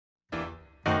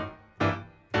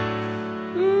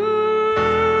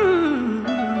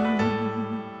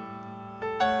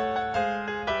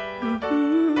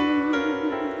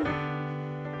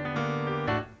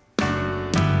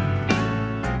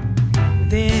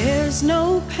is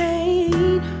no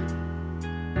pain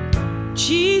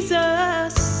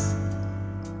Jesus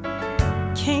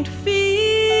can't feel.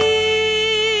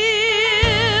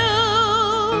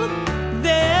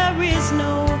 There is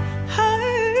no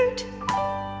hurt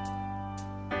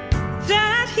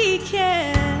that he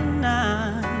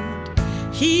cannot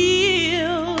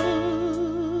heal.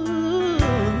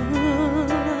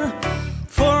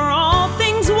 For all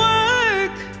things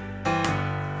work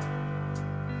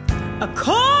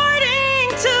according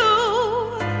to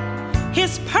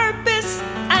his purpose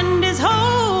and his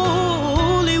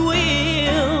holy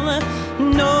will.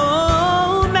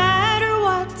 No matter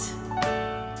what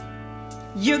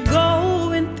you're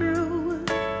going through,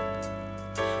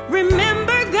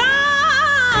 remember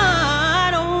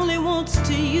God only wants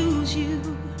to use you.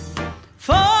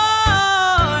 For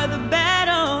the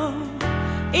battle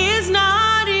is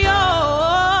not yours,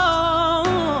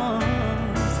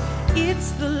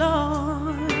 it's the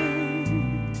Lord's.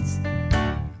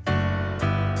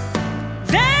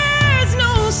 There's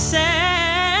no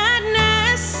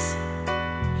sadness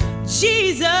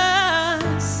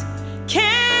Jesus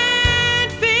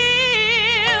can't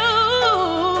feel,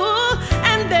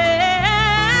 and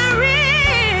there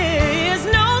is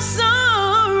no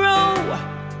sorrow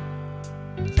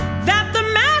that the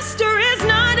Master is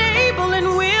not able and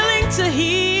willing to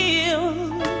heal.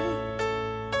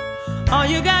 All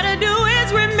you gotta do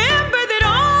is remember that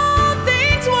all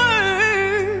things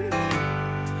work.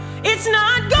 It's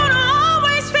not gonna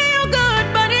always feel good,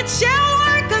 but it shall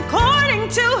work according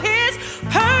to his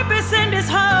purpose and his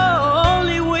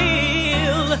holy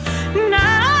will.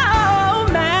 No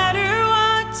matter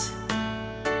what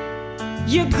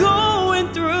you're going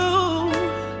through,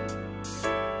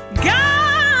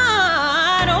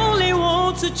 God only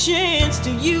wants a chance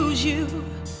to use you.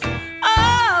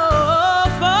 Oh,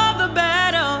 for the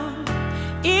battle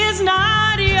is not